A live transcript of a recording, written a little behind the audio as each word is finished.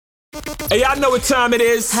Hey, y'all know what time it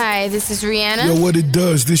is. Hi, this is Rihanna. Yo, what it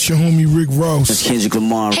does? This your homie Rick Ross. That's Kendrick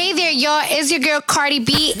Lamar. Hey there, y'all. It's your girl Cardi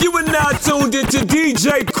B. You are now tuned into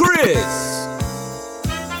DJ Chris.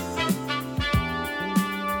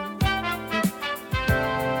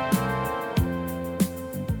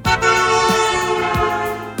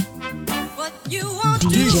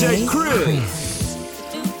 DJ Chris.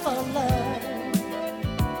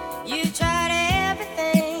 You tried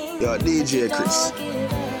everything. Yo, DJ Chris.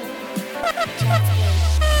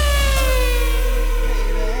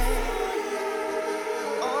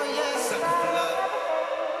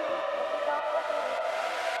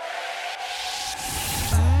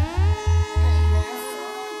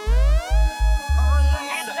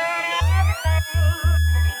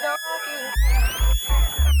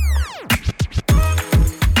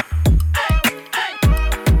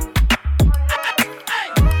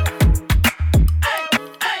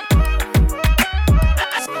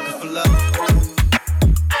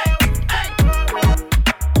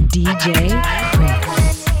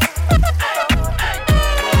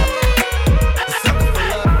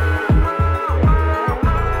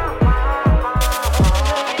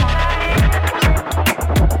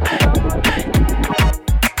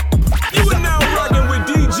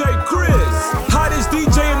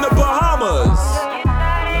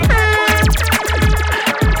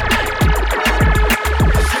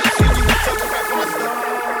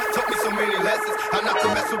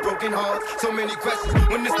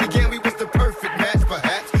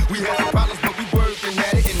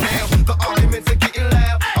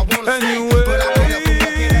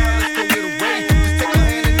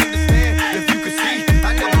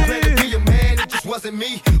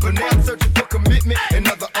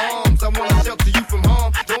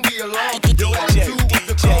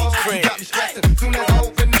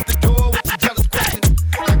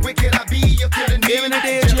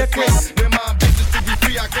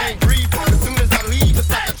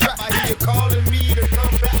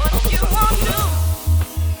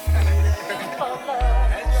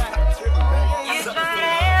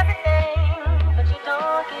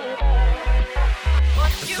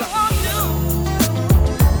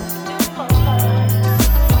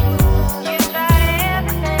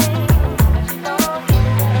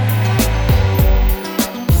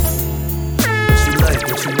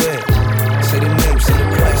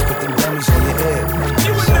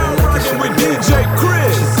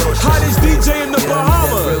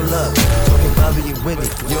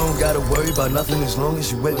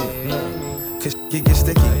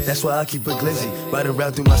 That's why I keep a glizzy right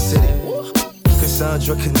around through my city.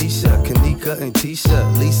 Cassandra, Kanisha, Kanika and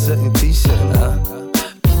Tisha, Lisa and Tisha.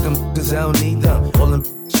 Them cause I don't need them. All them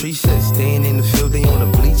street shit, staying in the field, they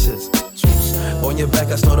on the bleachers. On your back,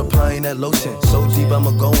 I start applying that lotion. So deep,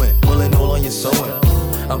 I'ma go in, pulling all on your sewing.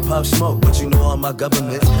 I'm Pop Smoke, but you know all my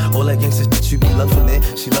governments. All that gangsta shit, you be loving it.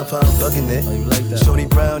 She love how I'm thugging it. Oh, you like that? Shorty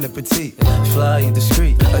brown and petite, fly and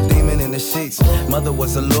discreet, a demon in the sheets. Mother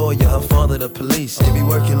was a lawyer, her father the police. They be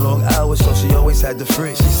working long hours, so she always had the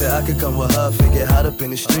free. She said I could come with her, figure hot up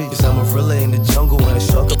in the streets. Cause I'm a gorilla in the jungle and a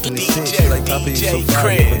shark up in the sea. She like, Papa, you so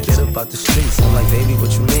fine, never get up out the streets. I'm like, baby,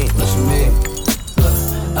 what you mean? What you mean?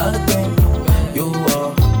 I think you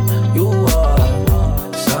are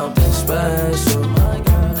something special.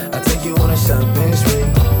 You wanna shopping spree,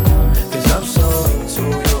 cause I'm so into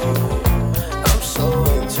you. I'm so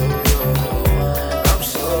into you. I'm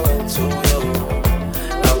so into you.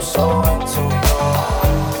 I'm so into you.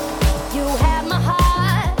 You have my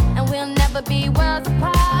heart, and we'll never be worlds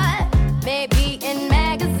apart. Maybe in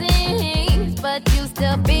magazines, but you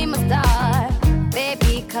still be my star.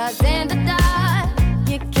 Baby, cause in the dark,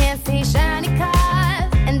 you can't see shiny cars.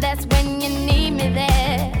 And that's when you need me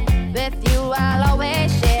there. With you, I'll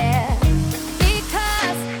always share.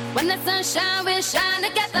 When the sunshine, we'll shine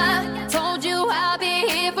together. Told you I'll be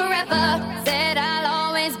here forever. Said I'll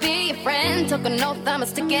always be your friend. Took an oath, I'ma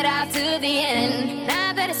stick it out to the end.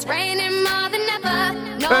 Now that it's raining more than ever,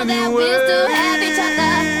 know that we'll still have each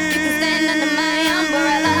other. You can stand under my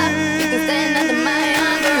umbrella. You can stand under my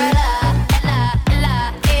umbrella.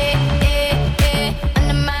 Ella,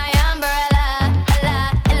 under my umbrella.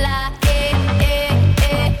 Ella,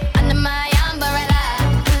 under my umbrella.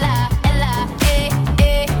 Ella,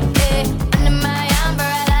 under my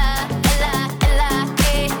umbrella. Ella,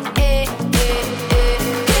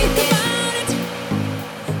 Think about it.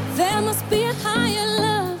 There must be a higher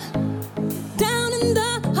love down in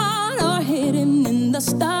the heart or hidden in the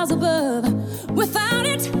stars above. Without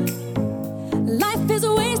it, life is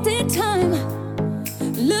a wasted time.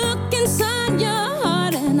 Look inside your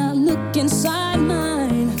heart and I look inside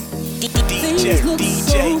mine.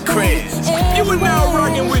 DJ Chris. You are now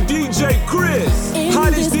rocking with DJ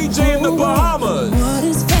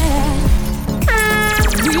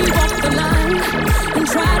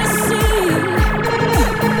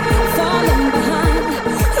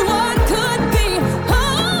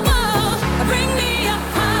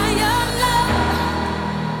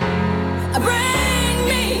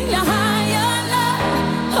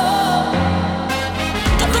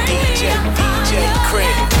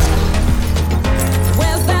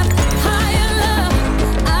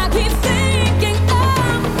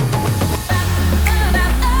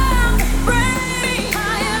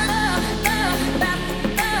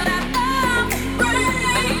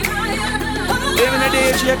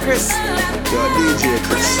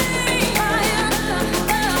Chris.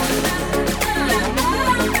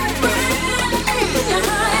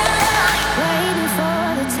 Waiting for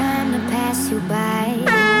the time to pass you by.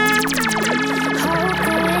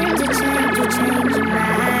 Hoping to change will change your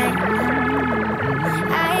mind.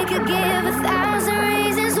 I could give 1,000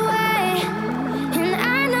 reasons why, and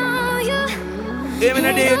I know you. Give me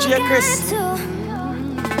the DJ Chris.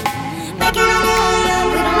 Make it longer,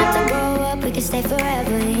 we don't have to grow up, we can stay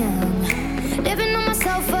forever young. Living on my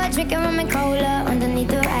sofa, drinking rum and cola underneath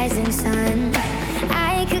the rising sun.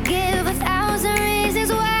 I could give 1,000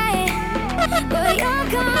 reasons why, but you're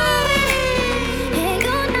gone. And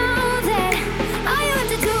you know that all you have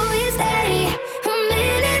to do is stay a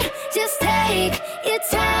minute. Just take your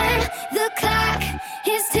time. The clock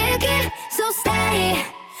is ticking, so stay.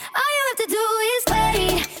 All you have to do is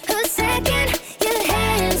wait a second. Your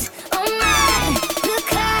hands on mine. The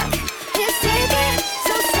clock is ticking,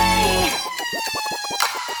 so stay.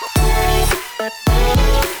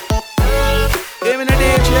 Give me the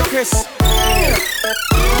DJ Chris.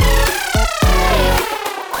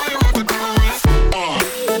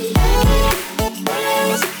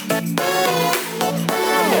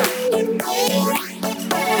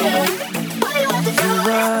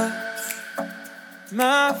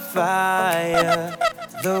 My fire,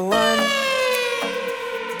 the one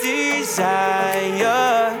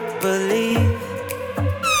desire, believe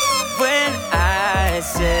when I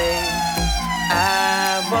say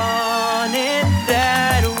I want it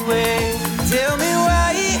that way. Tell me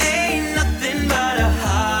why it ain't nothing but a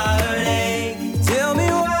heartache. Tell me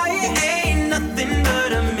why it ain't nothing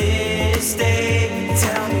but a mistake.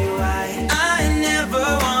 Tell me why I never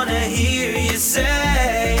wanna hear you say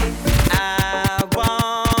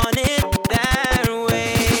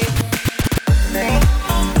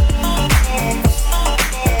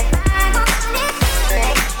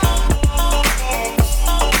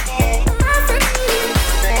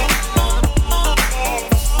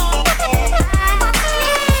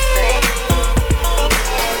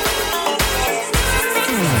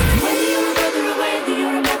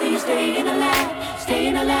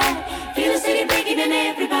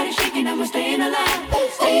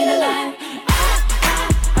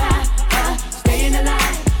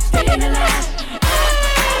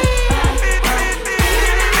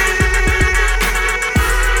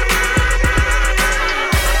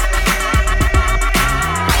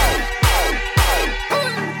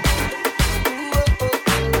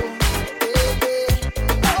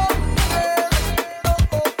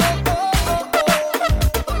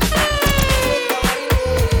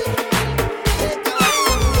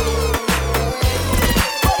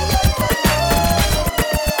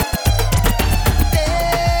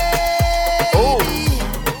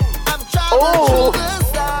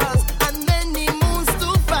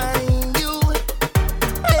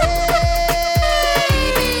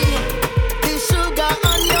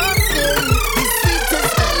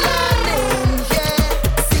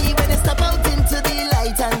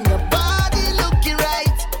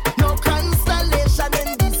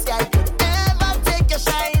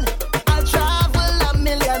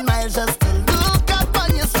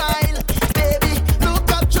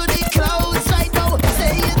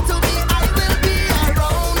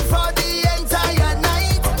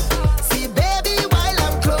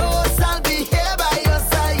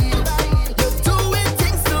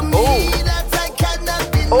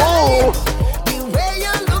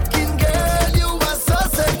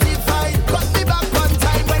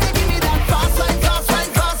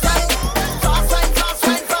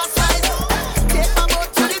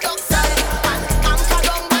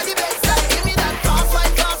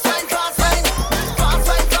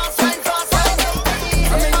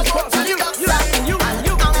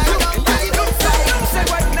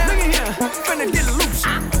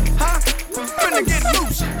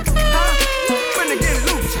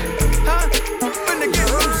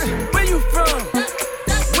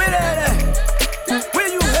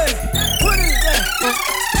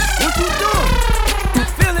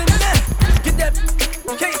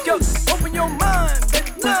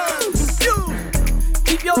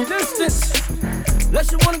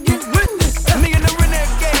Unless you wanna get with this. Me and the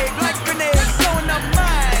renegade, like grenades, blowing up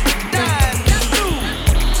mine. Dime, you,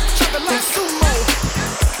 chocolate sumo.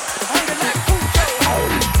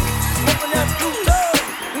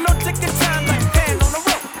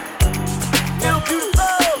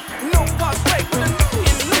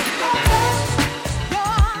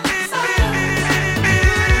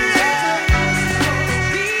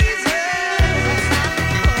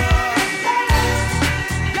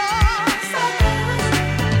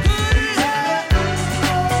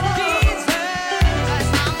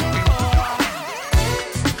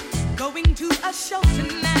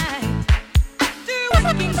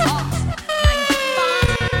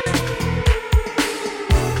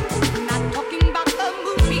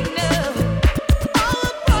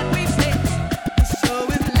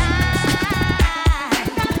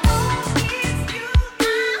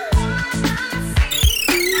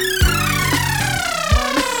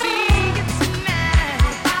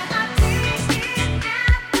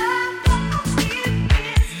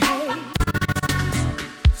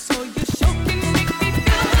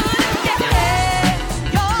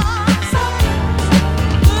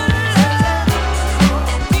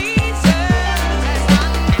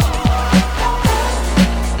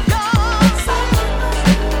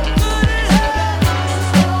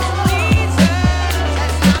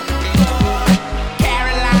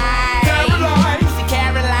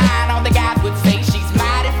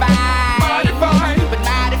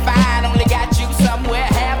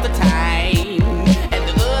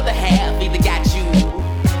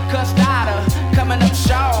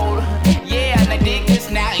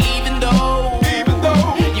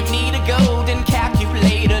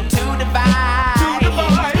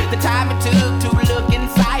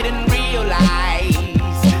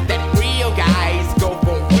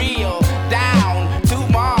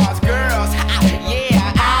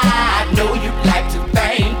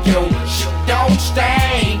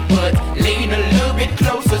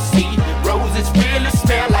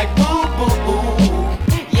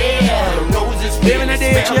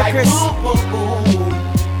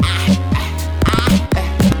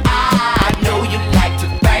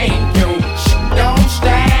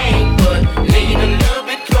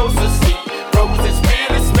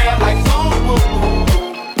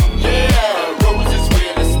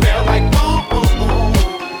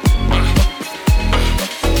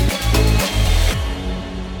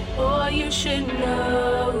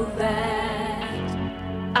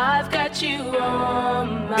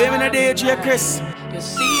 Chris. Your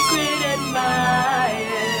secret admirer.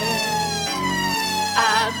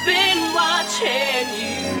 I've been watching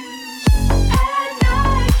you. At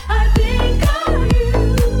night, I think of you.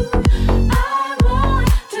 I want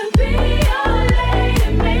to be your lady,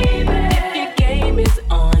 baby. If your game is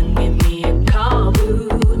on, give me a call, boo.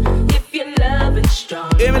 If your love is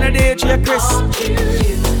strong, even a DJ Chris.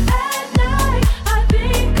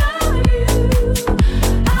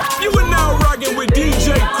 You are now rocking with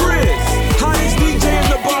DJ Chris.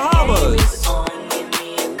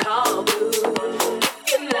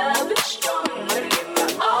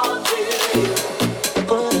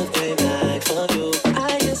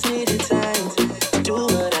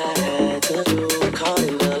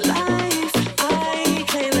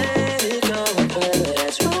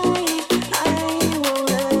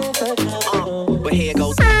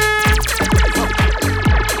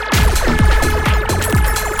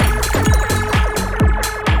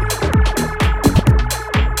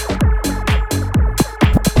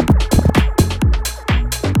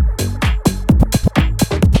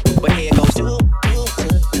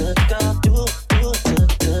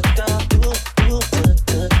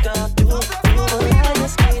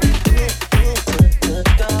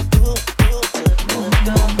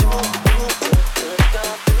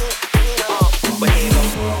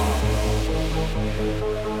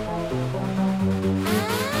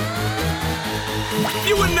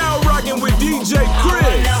 You are now rocking with DJ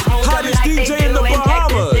Chris, hottest DJ in the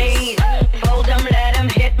Bahamas. Fold them, let them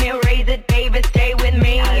hit me, raise it, baby, stay with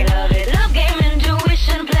me. I love it. Love game,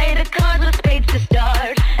 intuition, play the cards with spades to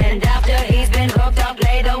start. And after he's been hooked, I'll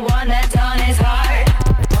play the one that's on his heart.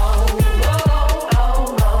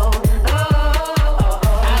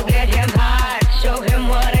 I'll get him hot, show him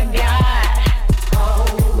what I got.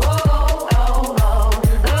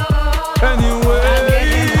 Anyway.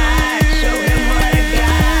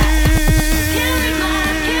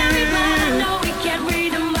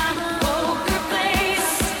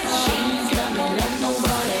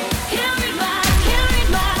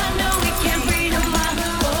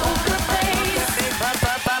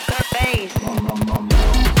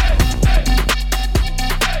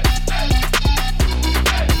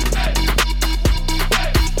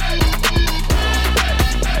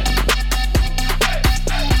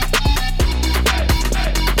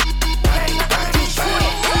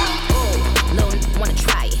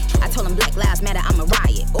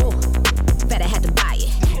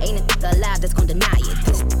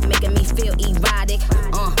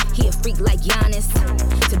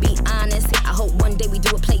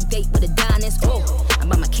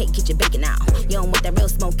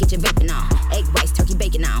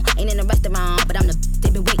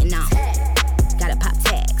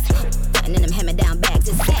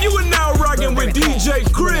 DJ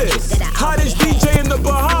Chris, hottest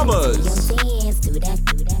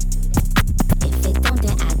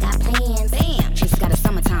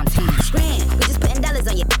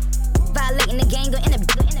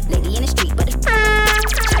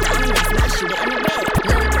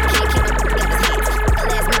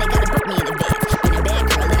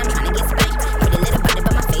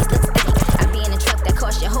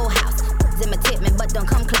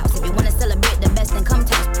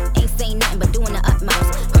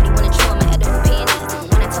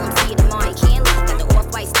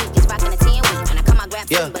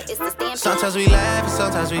Sometimes we laugh and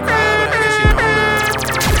sometimes we cry, but I guess you know now.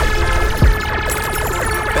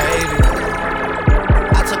 Baby,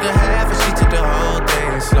 I took a half and she took the whole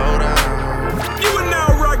thing. Slow down. You are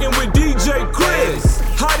now rocking with DJ Chris,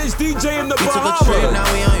 hottest DJ in the Bahamas. We took a trip,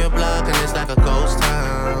 now we on your block and it's like a ghost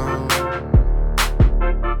town.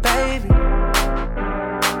 Baby,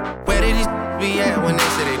 where did these be at when they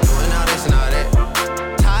say they doing all this and all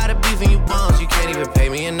that? Tired of beefing you bums, you can't even pay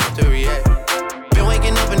me enough to react. Been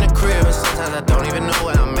waking up in the crib and sometimes I don't even know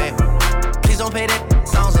where I'm at. Please don't play that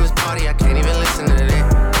songs in this party, I can't even listen to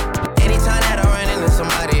that. Anytime that I run into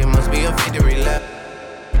somebody, it must be a victory lap.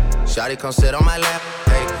 Shawty come sit on my lap,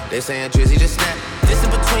 hey, they saying Drizzy just snap. This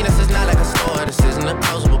in between us is not like a store, this isn't a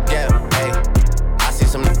closable gap, hey. I see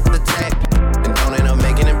some attack, and don't end up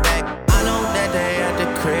making it back. I know that they at the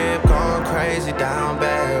crib going crazy down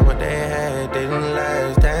bad. What they had didn't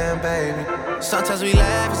last, damn baby. Sometimes we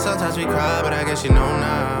laugh and sometimes we cry, but I guess you know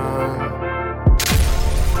now.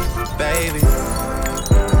 Baby,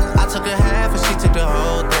 I took a half and she took the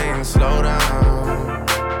whole thing. Slow down.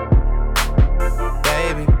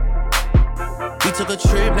 Baby, we took a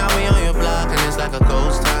trip, now we on your block and it's like a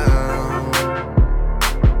ghost town.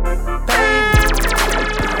 Baby,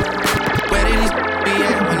 where did these be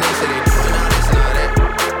at when they say they doing all this and all that?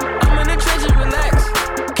 I'm in the trenches, relax.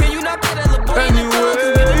 Can you not put that little boy in the phone? 'Cause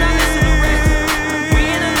we do not listen to rap. We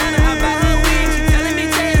in Atlanta, I buy her weed. She telling me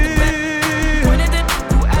Tay is the best. Pointed that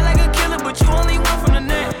who act like a killer, but you only one from the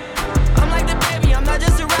net. I'm like the baby, I'm not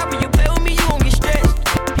just a rapper. You play with me, you won't get stretched.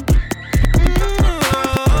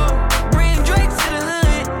 Bring Drake to the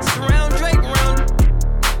hood, surround Drake around.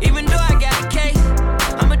 Even though I got a case,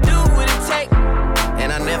 I'ma do what it take.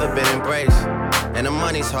 And I never been embraced, and the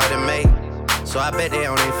money's hard to make, so I bet they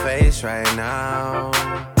on their face right now.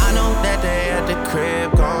 I know that they at the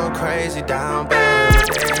crib going crazy down bad.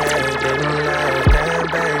 What they had didn't last, damn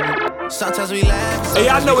baby. Sometimes we laugh. Hey,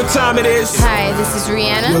 I know what time it is. Hi, this is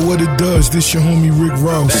Rihanna. Yo, what it does, this your homie Rick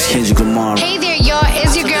Ross. Hey there, y'all.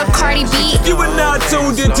 It's your girl Cardi B. You are now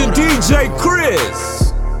tuned into DJ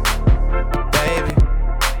Chris. Baby,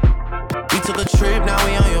 we took a trip, now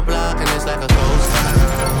we on your block and it's like a ghost town.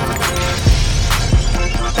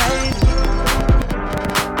 Baby,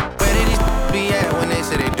 where did these be at when they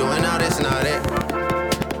say they doing all this and all that?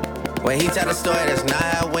 When he tell the story, that's not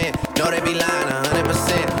how it went. No, they be lying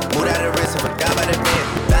 100%. Moved out of the wrist and forgot about the bed.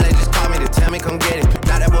 Now they just call me to tell me come get it.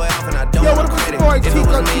 Now that boy off and I don't want credit. If it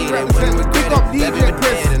was me, they wouldn't regret it. Left me for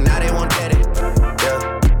dead and now they won't get it. Yeah.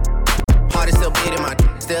 Heart is still beating, my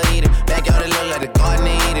still eating. Backyard it look like the garden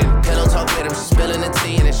of Eden. Pillow talk with him, she spilling the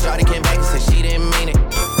tea. And then shawty came back and said she didn't mean it.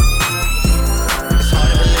 It's hard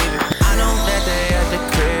to believe it. I know that they at the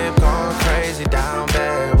crib going crazy down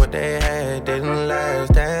bad. What they had didn't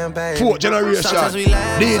last, damn baby. Fourth generation, Sometimes we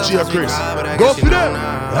laugh, DJ sometimes we Chris. cry, but I Go guess for you know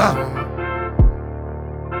that. now.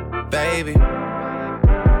 Baby,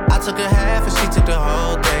 I took a half and she took the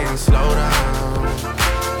whole thing. Slow down.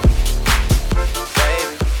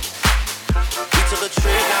 Baby, we took a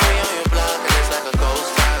trip, now we on your block and it's like a ghost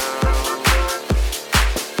town.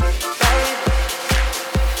 Baby.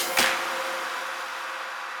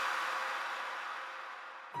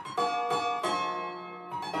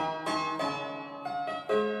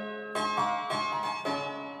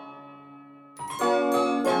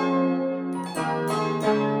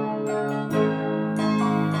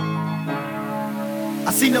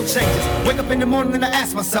 I see no changes. Wake up in the morning and I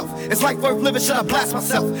ask myself, is life worth living? Should I blast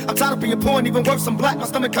myself? I'm tired of being poor and even worse, I'm black. My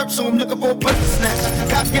stomach hurts, so I'm looking for a person snatch.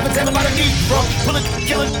 Cops give a damn about a need, bro. Pull it,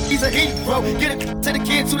 kill it, he's a hero. Get it to the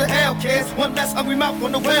kids who the hell cares. One less hungry mouth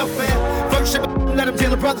on the welfare. First ship, let them deal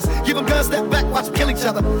the brothers. Give them guns, step back, watch them kill each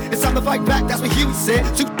other. It's time to fight back, that's what Huey said.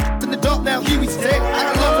 Two in the dark, now Huey's dead. I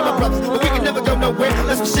got love for my brothers, but we can never go nowhere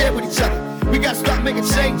unless we share with each other. We gotta start making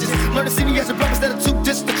changes. Learn to see me as a brother instead of two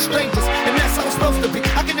distant strangers. And that's how it's supposed to be.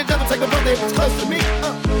 How can the devil take a brother if it's close to me?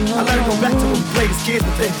 I let it go back to when we played as kids,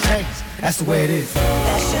 but things change. That's the way it is.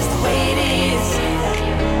 That's just the way it is.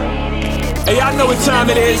 Hey, I know what time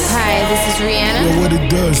it is. Hi, this is Rihanna. Yo, what it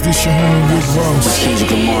does, this your homie Rick Ross.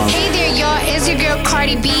 Hey there, y'all. It's your girl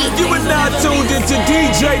Cardi B. You are now tuned into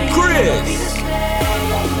DJ Chris.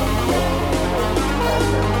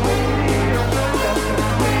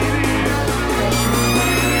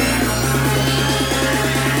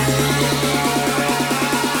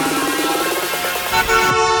 That's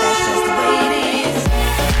just the way it is.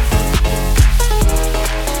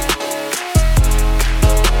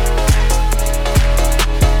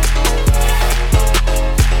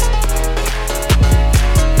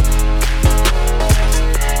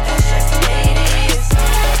 That's just the way it is.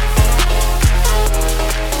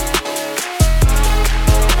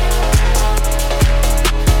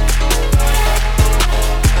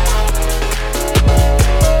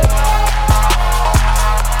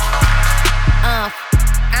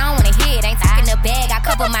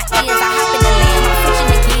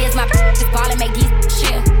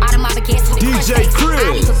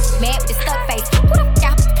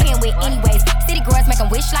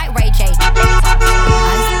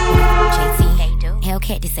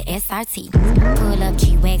 SRT. Pull up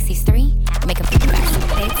G-Wax 63, make a 55.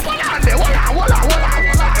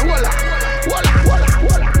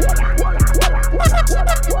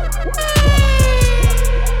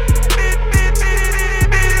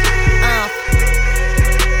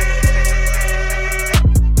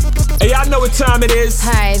 Hey, I know what time it is.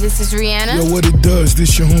 Hi, this is Rihanna. Yo, what it does,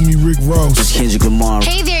 this your homie Rick Ross. It's Kendrick Lamar.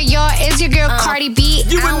 Hey there, y'all. It's your girl Cardi B.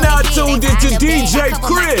 You are now tuned into DJ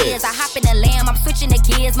Chris. I hop in the lamb, I'm switching the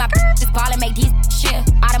gears. My just ball and make these shit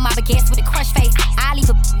out of my baguettes with a crush face. I leave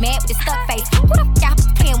a mad with a stuck face. Who the f*** y'all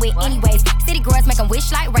playing with anyways? City girls make them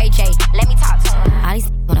wish like Ray J. Let me talk to them. All these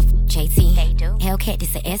wanna f*** JT. They do. Hellcat,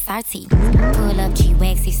 this a SRT. Pull up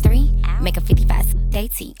G-Wax 63, make a 55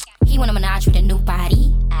 AT. He wanna menage with a new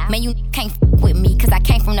body. Man, you can't f*** with me, cause I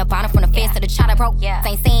came from the bottom, from the fence to the chopper broke.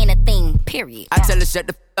 Ain't saying a thing, period. I tell her shut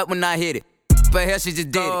the f up when I hit it. But hell, she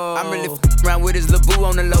just did it. I'm really around with his lil' boo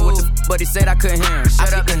on the low with the but he said I couldn't hear him.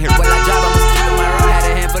 Shut up and hear. While I drive, I'ma stick to my road. Had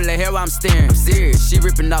a handful of hair while I'm steering. I'm serious. She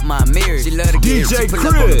ripping up my mirrors. She love to get DJ she pull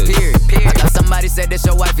up on the Chris. period. I thought somebody said that's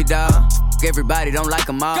your wifey, dog. Everybody don't like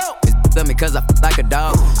them all. It's love me cause I like a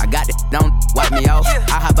dog. I got it, don't wipe me off.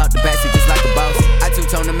 I hop out the backseat just like a boss. I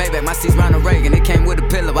two-tone the Maybach, my seat's Ronald Reagan. It came with a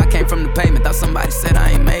pillow, I came from the pavement. Thought somebody said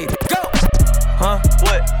I ain't made it. Go! Huh?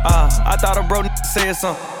 What? I thought a bro said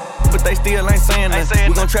something, but they still ain't saying nothing.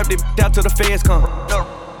 We gon' trap this out till the feds come.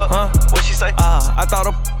 Huh? What she say? I thought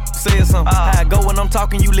a said something. How I go when I'm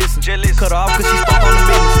talking, you listen. Cut her off cause she spoke on the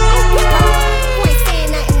business. You ain't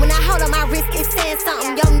saying nothing when I hold on my wrist, it's saying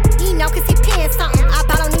something. Yo, he know cause he paying something. I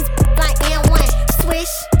bought on these like M1.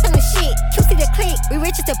 Swish, some the shit. QC the click, we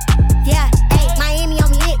rich as the yeah. Hey, Miami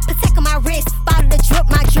on me lit, protect on my wrist. Bottle the drip,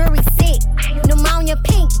 my jewelry sick. Pneumonia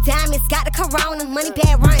pink, diamonds, got the corona. Money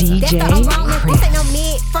bad runs, that's the aroma. This ain't no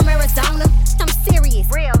mid from Arizona. I'm serious,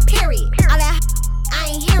 real, period. All that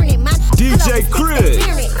I ain't hearing it. My DJ Chris.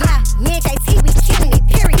 Me and JT, we killing it,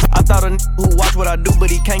 period. I thought a who watch what I do, but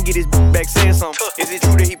he can't get his back saying something. Is it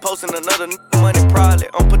true that he posting another money? Probably.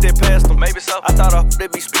 I'll put that past him. Maybe so. I thought they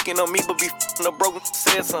be speaking on me, but be a broken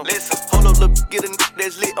said something. Listen, hold up, look, get a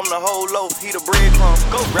that's lit. I'm the whole loaf. He the breadcrumb.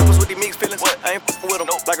 Go. Rappers with these mixed feelings. What? I ain't with them.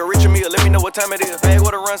 Nope. Like a Richard Mille. Let me know what time it is. Bag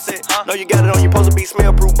what a run set. Know you got it on. You supposed to be smell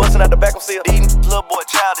proof. Busting out the back of seal. These little boy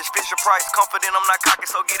childish. Fisher Price. Confident. I'm not cocky,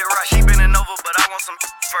 so get it right. She bending over, but I want some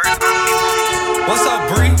first. What's up,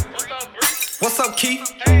 Bree? What's up, Keith?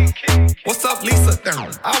 What's up, Lisa?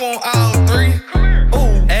 I want all three.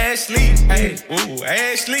 Ooh, Ashley. Hey, ooh,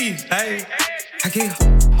 Ashley. Hey, I get her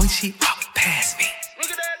when she walk past me.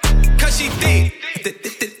 Cause she thick.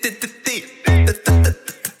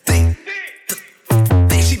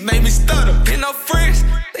 She made me stutter. And her friends,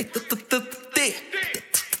 they thick.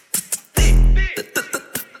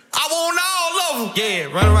 I want all of them. Yeah,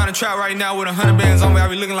 run around the trap right now with 100 bands on me. I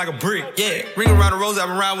be looking like a brick. Yeah, ring around the rose. I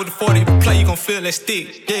been around with the 40. If you play, you gon' feel that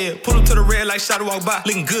stick. Yeah, pull up to the red light, shot to walk by.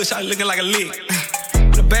 Looking good, shot looking like a lick.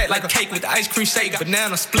 The back like a cake with the ice cream shake.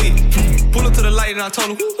 Banana split. Pull up to the light and I told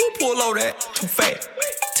him, who pull over that? Too fat.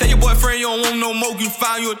 Tell your boyfriend you don't want no more. You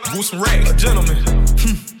find you with some racks. A gentleman.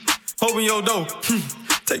 Open your door.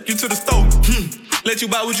 Take you to the store. Let you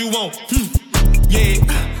buy what you want. Yeah,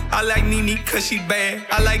 I like Nene cause she bad.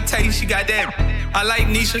 I like Tay, she got that. I like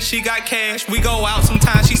Nisha, she got cash. We go out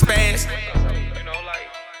sometimes, she spaz.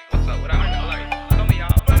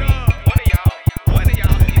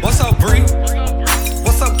 What's up, Bree?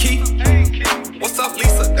 What's up, Keith? What's up,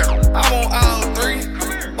 Lisa? I want all three.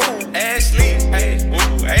 Ooh, Ashley. Hey,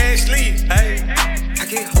 ooh, Ashley. Hey, I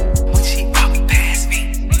get her when she walk past me.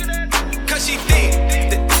 Cause she thick.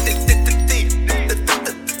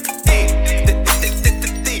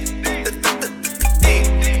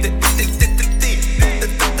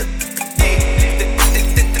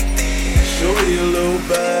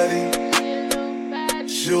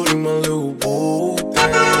 Shorty, my little boo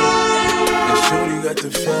thing. And Shorty got the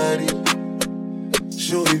fatty.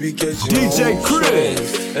 Shorty be catching DJ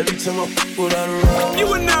Chris. Every time I f without her. You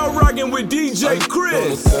are now rocking with DJ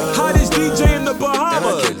Chris, hottest DJ in the And I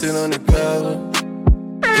Bahamas. kept it on the cover.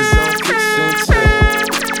 Cause I'm kissing time.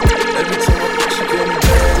 Every time I f she get me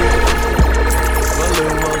better. My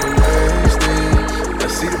little mama nasty. I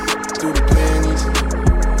see the through the panties.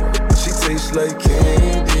 She tastes like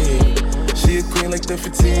candy. She a queen like the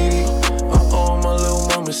Fatini. My little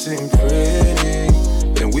mama sitting pretty.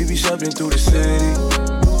 And we be shopping through the city.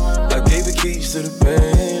 I gave the keys to the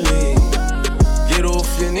Bentley. Get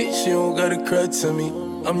off your knees, you don't gotta cry to me.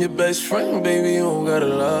 I'm your best friend, baby, you don't gotta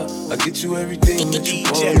lie. I get you everything that you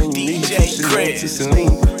want and you need. From Chanel to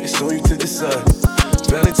Celine, it's on you to decide.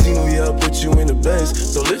 Valentino, yeah, I'll put you in the best.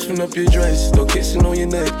 Start lifting up your dress, start kissing on your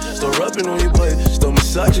neck, start rubbing on your butt, start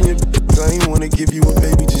massaging your I ain't wanna give you a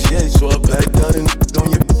baby just yet, so I backed out and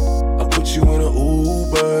on your I put you in an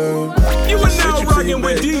Uber. You are now rocking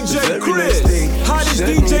with DJ Chris, hottest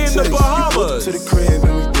DJ in the Bahamas. To the crib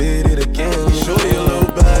and we did it again. Show your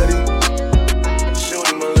little body,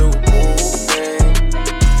 shorty my little boo thing,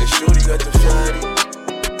 and shorty got the fatty.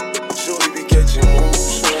 Shorty be catching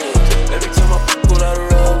moves. Every time I pull out a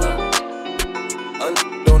rubber, I'm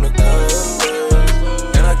on the cover,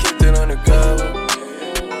 and I keep it on the cover,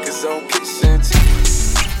 'cause I'm kissing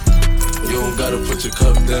teeth. You don't gotta put your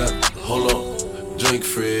cup down. Hold on, drink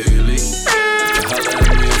freely. Holla at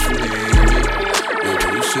me if you need me. Baby,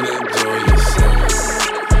 you should enjoy yourself.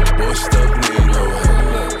 Boy, stuff need no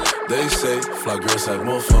help. They say fly girls have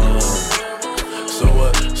more fun. So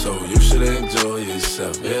what? So you should enjoy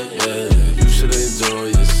yourself. Yeah, yeah, you should enjoy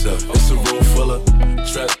yourself. It's a room full of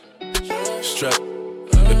strap.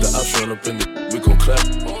 If the ops run up in the, we gon' clap.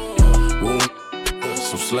 Boom,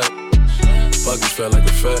 some slack. Pockets fat like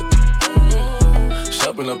a fat.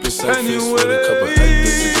 Shopping up in St. Fist with a couple of hype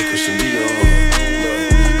bits to get Christian Dior.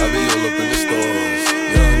 I be all up in the stores.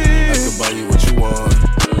 Yeah, I can buy you what you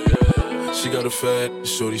want. She got a fat,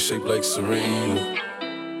 shorty shaped like Serena.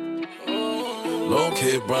 Long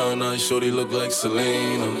hair, brown eyes, shorty look like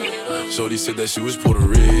Selena. Shorty said that she was Puerto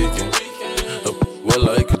Rican. Well,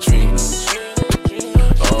 like Katrina.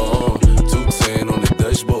 210 on the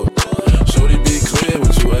dashboard. Shorty be clear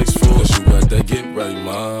what you ask for. Cause you got that get right,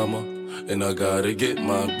 mama. And I gotta get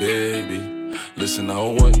my baby. Listen, I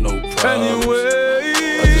don't want no problems.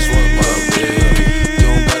 I just want my baby. You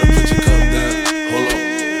don't gotta put your cup down. Hold on,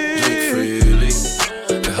 drink freely.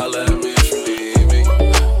 And holla at me if you need me.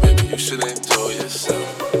 Baby, you should enjoy yourself.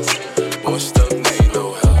 Boy, stuff need no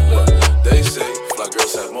help. They say fly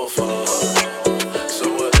girls have more fun. So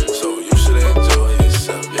what? So you should enjoy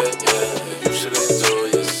yourself. Yeah, yeah, you should enjoy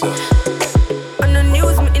yourself. On the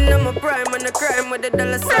news, me in my prime, on the crime with the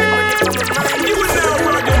dollar sign. You are now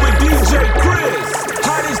rocking with DJ Chris,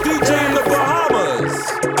 hottest DJ in the Bahamas.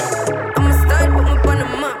 I'ma start, put me on the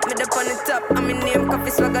map, me up on the top. I'm in name,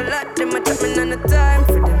 coffee swag a lot. Them a chat me on the time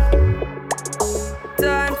for them.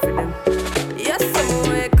 Time for them. Yes, I'ma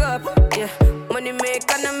wake up. Yeah, money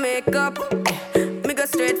make and I make up. Yeah, me go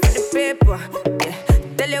straight for the paper. Yeah,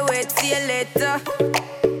 tell you wait, see you later.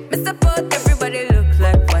 Me support everybody look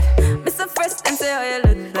like what? Me so first and say how you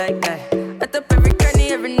look like that. I top every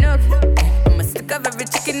cranny, every nook. I'ma stick up every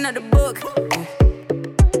chicken out the book.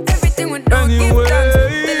 Everything we do, give thanks.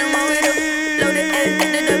 Tell them how we do. Load the L to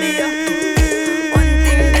the W. One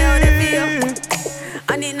thing they out there for you.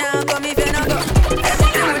 I need now come if you not go.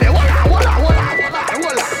 Everything we do.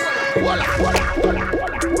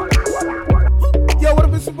 Yo, what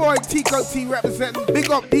up, it's your boy Tico T representing. Big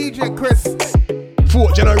up DJ Chris.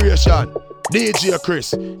 Fourth generation, DJ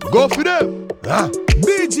Chris. Go for them. Huh?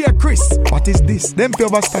 DJ Chris, what is this? Them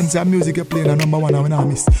favorite stanza of music you playing a number one and we not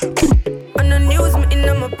miss. On the news, me in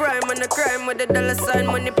my prime, on the crime with the dollar sign,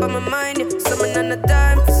 money on my mind. Someone on the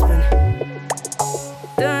time for spend.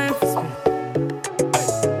 Time for spend.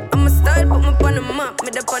 I'ma style, put me on the map, me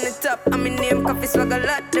up on the top. I'm in name, coffee swag a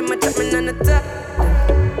lot, them a chat me on the top.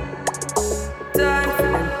 Time for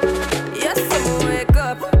them. Yes, I'ma wake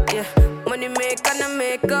up. Yeah, money make and I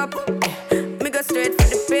make up. Yeah, me go straight for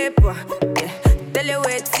the paper. Yeah, tell you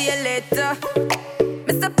wait, see you later.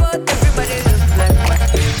 Me support everybody look like what?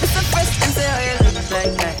 Me so first and say how you look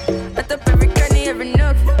like that. I top every cranny, every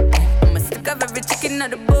nook. I'ma stick up every chicken out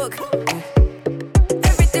the book.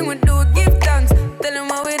 Everything we do, give thanks. Tell them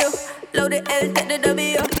what we do. Load the L, take the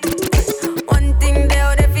W. One thing they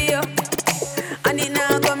out there for you. I need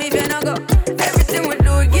now come if you not go. Everything we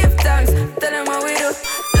do, give thanks. Tell them what we do.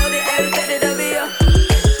 Load the L, take the W.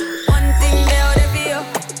 One thing they out there for you.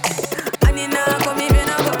 I need now come if you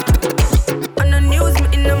not go. On the news, me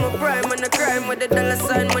in my prime, on the crime with the dollar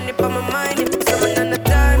sign, money on my mind. Someone on the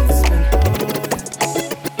time for spend.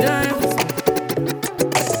 Time for spend.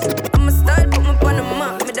 I'ma start, put me on the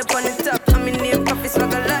map, me up on the top. I'm in name, coffee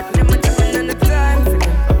swag a lot. Them a jumping on the time for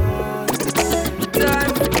them.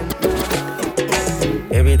 Time for them.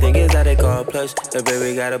 Everything is how they call plush. The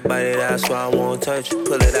baby got a body that I swear I won't touch.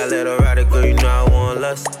 Pull it out, let her ride it, girl, you know I want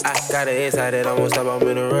lust. I got an inside that I won't stop, I'm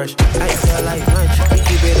in a rush. I feel like lunch, we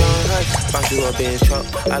keep it on hush. Bounce you up in his trunk,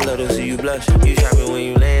 I love to see you blush. You shopping when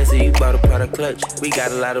you land, so you bought a product clutch. We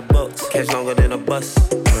got a lot of bucks, catch longer than a bus.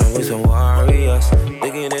 We some warriors,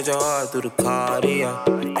 looking at your heart through the cardio.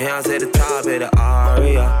 Beyonce the top of the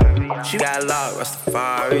aria. She got a lot,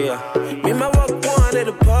 Rastafari. Me and my walk one at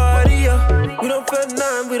the party, yeah. We don't feel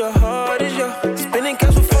nothing, we the hardest, yeah. Spending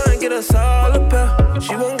cash for fun, get us all a pair. She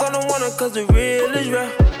cause the real is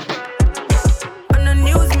real. On the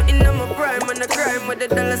news, me in my prime, on the crime with the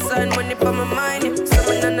dollar sign, money for my mind.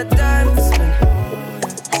 Someone on the time to spend.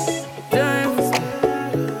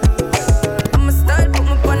 I'm a style, put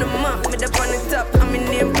me on the map, me up on the top. I'm in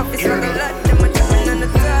name, coffee, so I like them, I'm jumping on the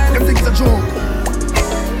time. Them think it's a joke.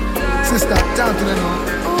 Sister, talk to them now.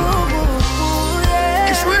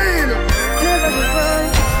 It's real.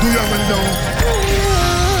 Do you have know?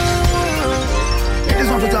 It is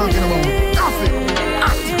what we're talking about. Nothing.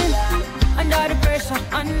 Under the pressure,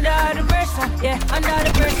 yeah, under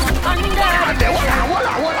the pressure,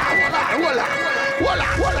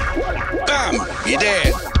 Bam, you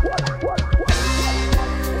dead.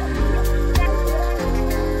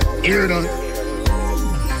 Hear that?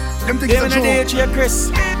 Them think it's a joke. Chris.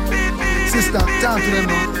 Sister, talk to them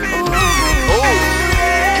now.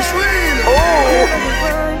 It's real.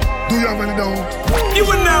 Do you have any doubt? You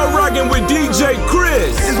are now rocking with DJ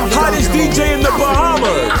Chris, hottest DJ in the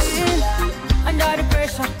Bahamas. Under the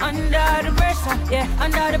pressure, yeah,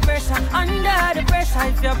 under the pressure.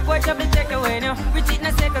 If your boy trouble take away now, we cheat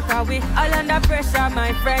na second cause we all under pressure,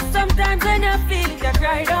 my friend. Sometimes when you feel it, you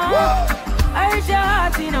cry down. I hurt your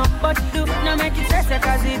heart, you know, but do not make it stress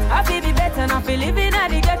cause it I feel be better, not feel living at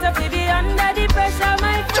the ghetto, feel be under the pressure,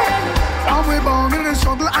 my friend. And we born in the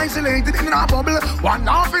struggle, isolated in a bubble. One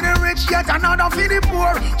half in the rich, yet another for the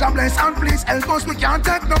poor. God bless and please help us, we can't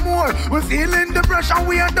take no more. We're feeling the pressure,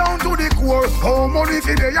 we are down to the core. How money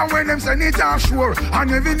for they and when them send it offshore.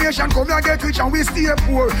 And every nation come here get rich and we stay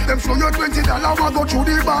poor. Them show you $20, we go through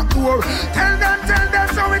the back door. Tell them,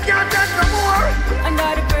 so we can't take no more.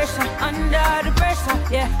 Under the pressure,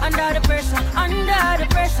 yeah, under the pressure.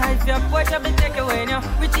 If your boy trouble take away now,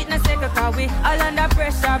 we cheat na second cause we all under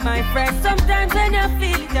pressure, my friend. Sometimes when you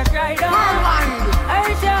feel it, you cry down. I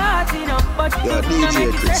hurt your heart, you know, but you don't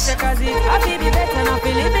make it stress cause it I feel be better, not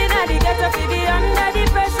feel living at the ghetto, feel be under the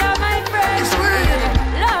pressure, my friend.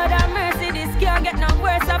 Lord have mercy, this can't get no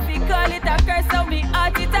worse. I feel call it a curse, so me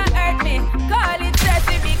heart it a hurt me. Call it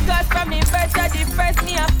stressy because from me birth to the first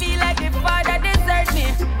me, I feel like the father desert me.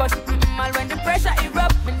 But all when the pressure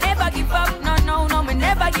erupt, me never give up. No, me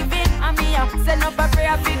never give in. And me up, send up a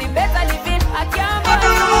prayer for the better living. I can't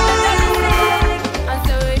believe and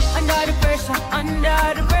so it's under the pressure,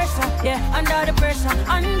 yeah, under the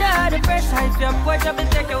pressure. If your boy trouble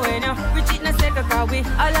take away now, we cheat na second cause we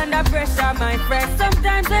all under pressure, my friend.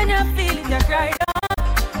 Sometimes when you feel it, you cry down.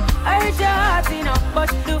 I hurt your heart, you know, but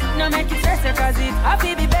do not make it stress cause it I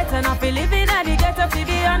feel be better, not feel living at the ghetto, feel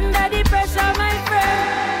be under the pressure, my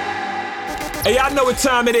friend. Hey, I know what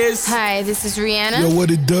time it is. Hi, this is Rihanna. Yo,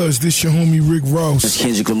 what it does, this your homie Rick Ross. It's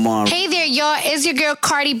Kendrick Lamar. Hey there, y'all. It's your girl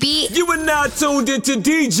Cardi B. You are now tuned into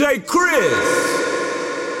DJ Chris.